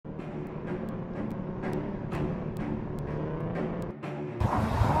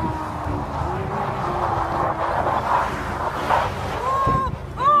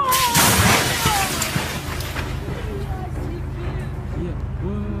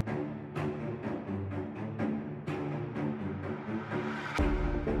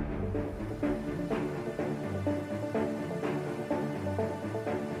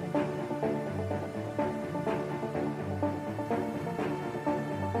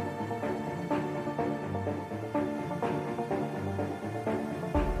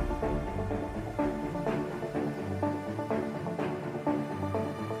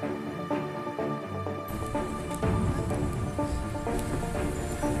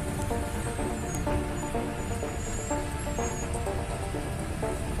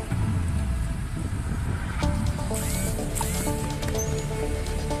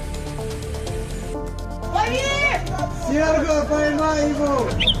поймай его!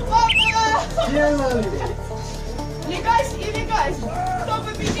 Папа! Сделали! Легайся и легайся! Кто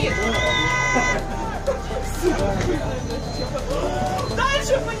победит?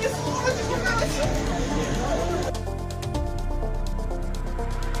 Дальше мы не сможем, короче!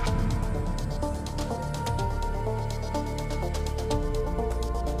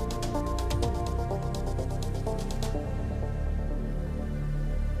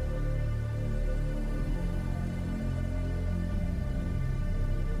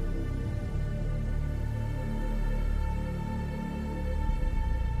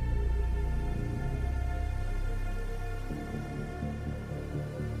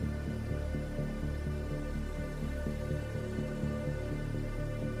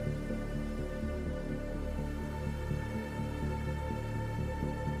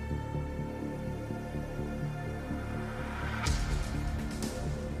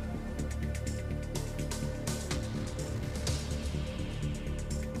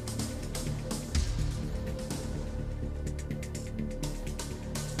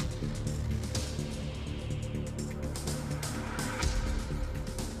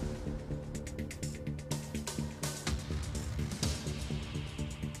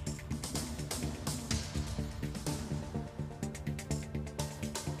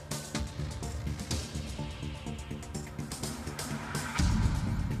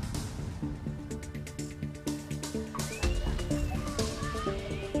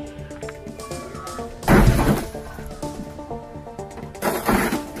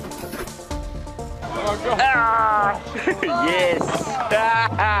 Есть!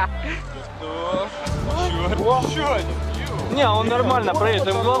 Черт! Не, он нормально проедет,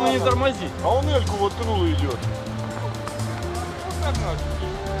 ему главное не тормозить. А он Эльку воткнул и идет.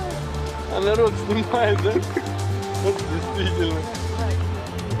 А народ снимает, да? Вот действительно.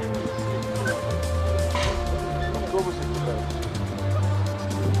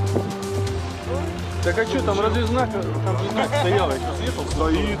 Так а что там, разве знак? Там же знак стоял, я сейчас ехал.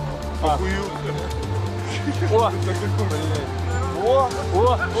 Стоит, охуел. О,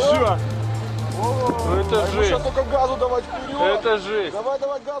 все. Ну это жесть. Сейчас только газу давать вперед. Это жесть. Давай,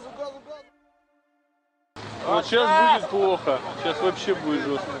 газу. Вот сейчас будет плохо. Сейчас вообще будет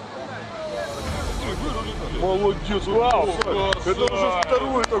жестко. Молодец, вау. Это уже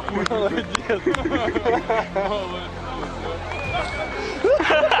второй такой. Молодец.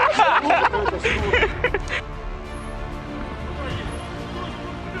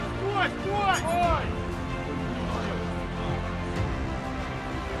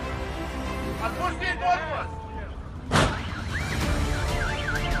 Отпусти корпус!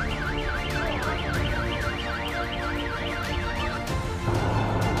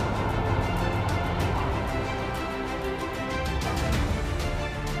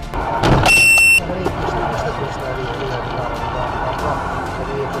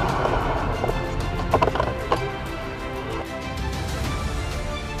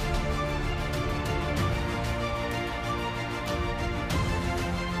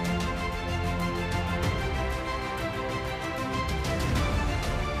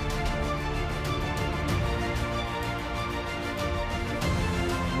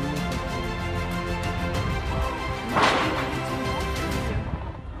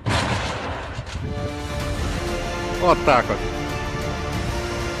 Вот так вот.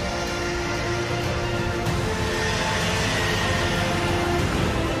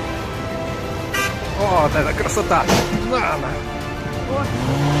 Вот это красота! На.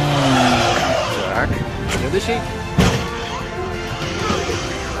 Так, следующий.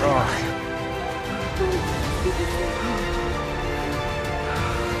 Ох.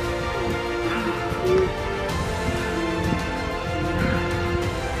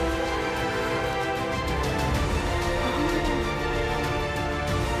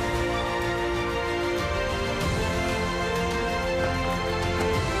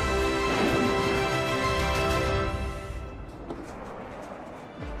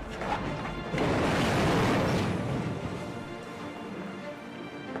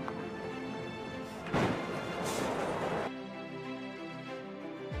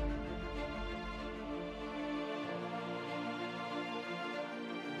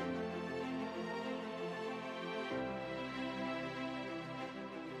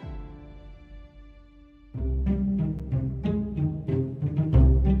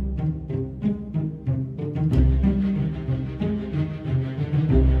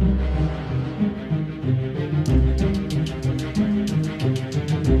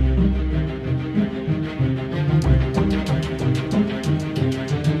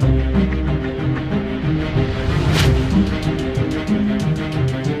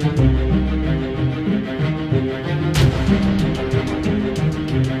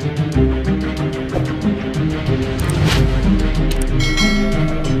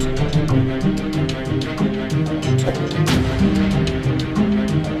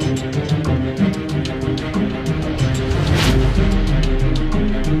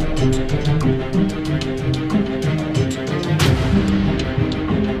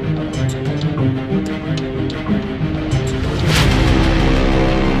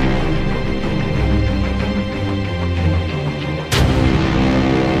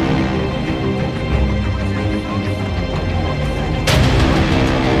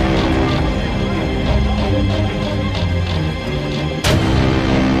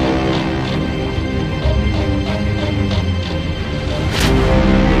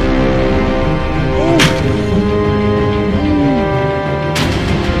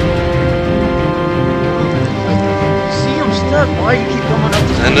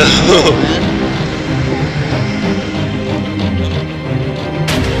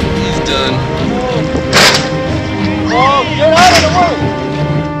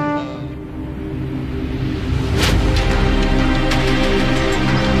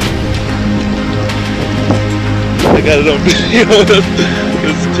 got it on video.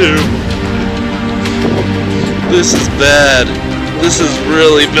 That's terrible. This is bad. This is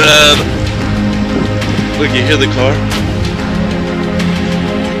really bad. Look, you hear the car?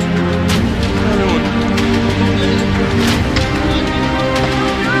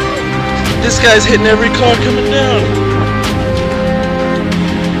 This guy's hitting every car coming down.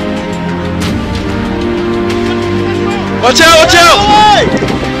 Watch out, watch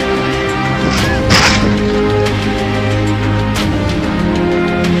out!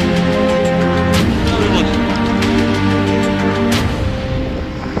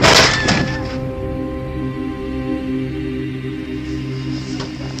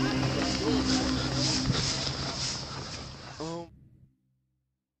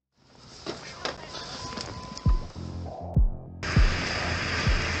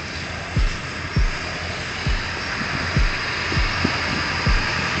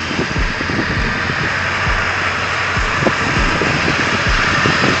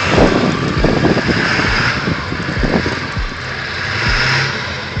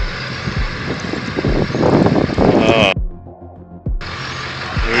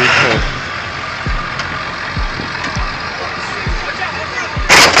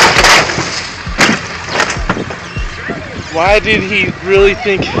 Why did he really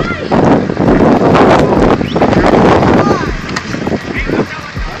think?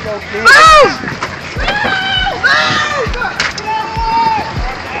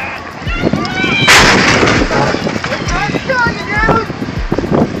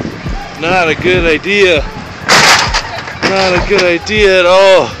 Not a good idea. Not a good idea at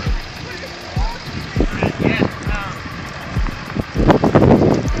all.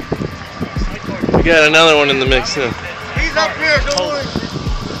 We got another one in the mix now. He's up here, don't worry.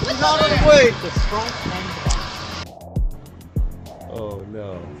 He's out of the way. Oh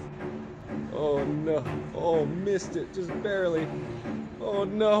no. Oh no. Oh, missed it. Just barely. Oh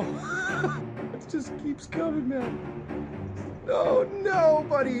no. It just keeps coming, man. Oh no,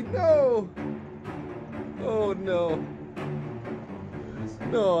 buddy. No. Oh no.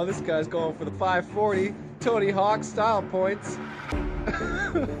 No, this guy's going for the 540 Tony Hawk style points.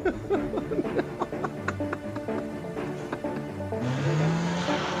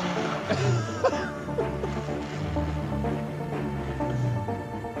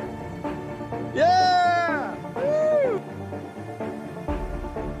 Yeah! Woo!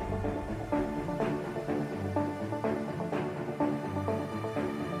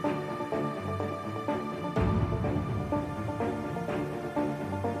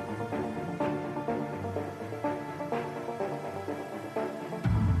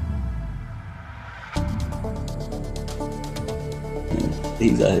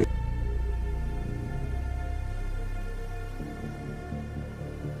 He's out here.